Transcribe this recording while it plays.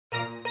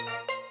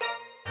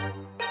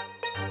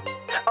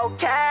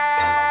Okay.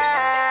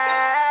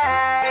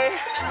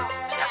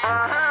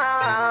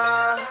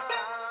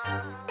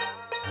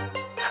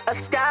 A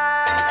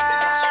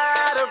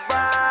Scudda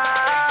bro.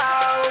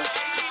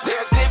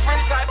 There's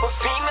different type of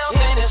females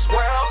in this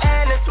world.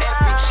 Every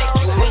chick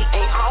you meet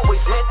ain't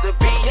always meant to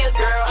be your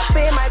girl.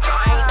 I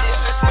ain't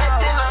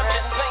disrespecting, I'm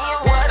just saying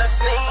what I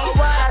seen.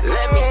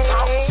 Let me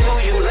talk to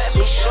you, let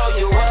me show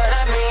you what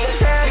I mean.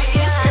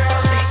 These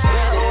girls be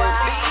spinning,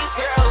 these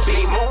girls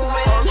be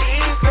moving,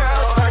 these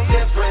girls are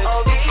different.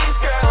 These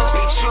girls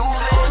be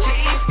choosing,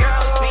 these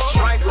girls be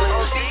trifling,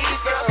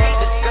 these girls be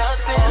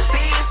disgusting.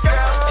 These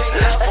girls take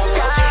love on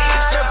what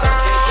these girls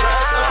can't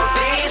trust them.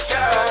 These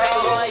girls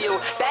ain't loyal,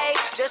 they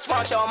just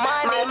want your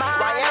money.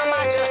 Why am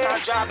I just not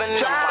dropping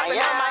them? Why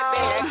am I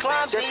being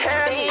clumsy?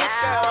 These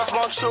girls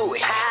won't chew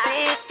it,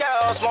 these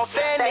girls won't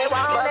fit me, but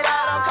I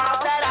don't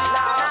cost that out.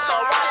 So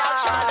why y'all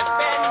trying to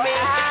spend me?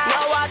 No,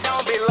 I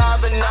don't be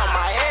loving them.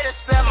 I hate to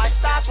spend my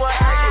sauce with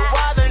her. You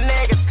other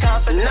niggas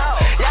cuffing up.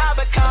 Y'all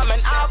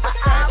becoming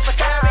officers.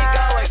 Here we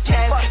go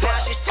again. Now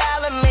she's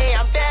telling me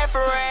I'm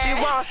different. She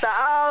wants the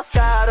old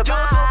Scudda You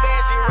too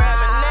busy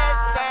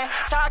reminiscing,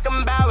 talking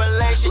about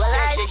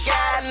relationships. You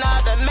got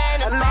another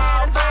man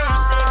involved. When you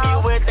see me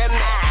with that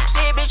man,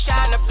 she be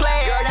trying to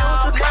play it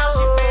off. Now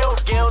she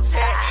feels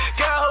guilty.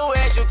 Girl, who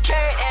is you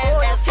kidding?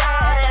 That's God,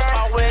 that's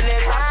my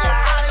witness. I swear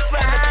all this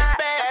women be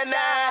spending.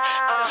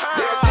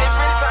 There's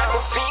different type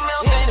of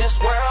females in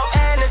this world.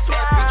 Every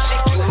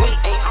chick you meet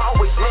ain't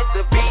always meant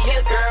to be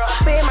your girl.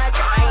 I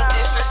ain't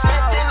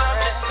disrespecting, I'm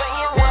just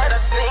saying what I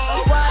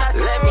seen.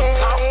 Let me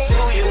talk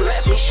to you,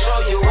 let me show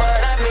you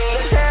what I mean.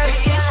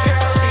 These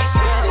girls be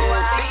spinning,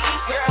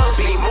 these girls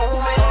be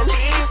moving,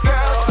 these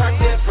girls are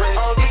different.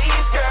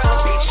 These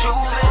girls be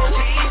choosing,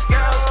 these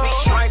girls be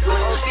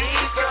trifling,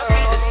 these girls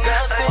be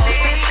disgusting.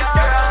 These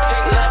girls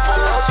take love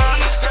on them,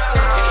 these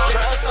girls can't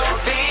trust them.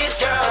 These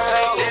girls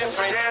ain't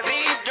different,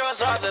 these girls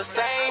are the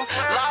same.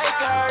 Like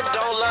her,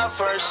 don't love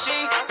her, she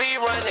be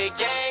running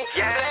game.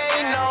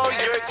 They know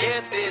you're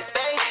gifted,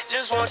 they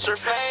just want your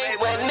fame.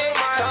 When it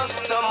comes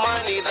to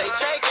money, they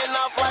taking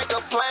off like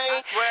a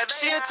plane.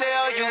 She'll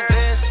tell you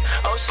this,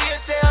 oh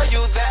she'll tell you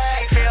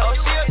that, oh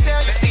she'll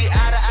tell you see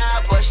eye to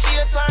eye, but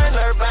she'll turn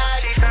her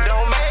back.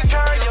 Don't make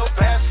her your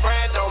best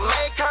friend, don't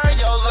make her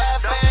your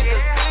left hand,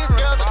 cause these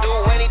girls will do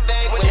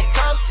anything when it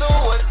comes to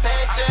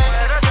attention.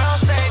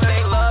 Girls say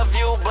they love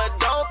you, but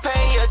don't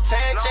pay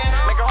attention.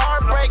 Make a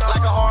heart break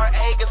like a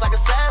heartache, it's like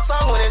a sad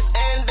song when it's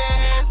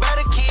ending.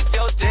 Better keep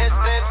your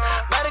distance,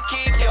 better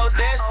keep your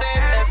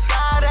distance. As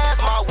God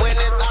as my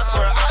witness, I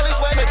swear all these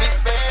women be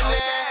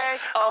spinning.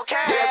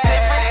 Okay. There's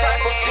different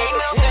type of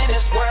females in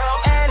this world.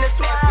 Every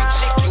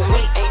chick you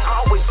meet ain't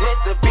always meant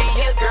to be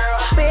your girl.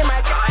 I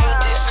ain't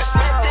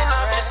disrespecting,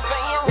 I'm just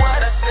saying what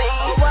I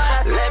seen.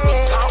 Let me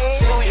talk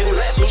to you,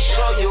 let me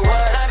show you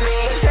what I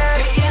mean.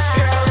 These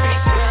girls be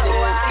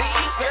spinning,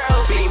 these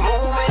girls be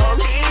moving,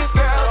 these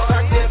girls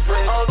are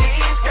different.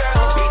 These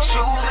girls be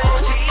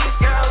choosing, these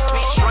girls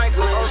be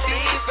trifling,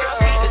 these girls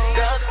be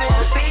disgusting.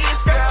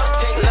 These girls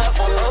can't love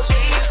on them,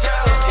 these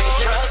girls can't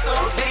trust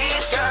them.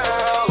 These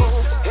girls,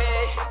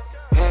 hey,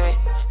 hey,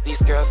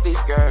 these girls,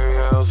 these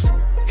girls,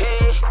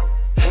 hey,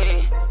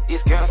 hey,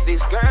 these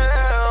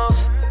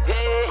girls,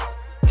 hey,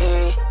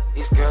 hey,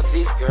 these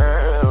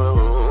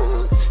girls,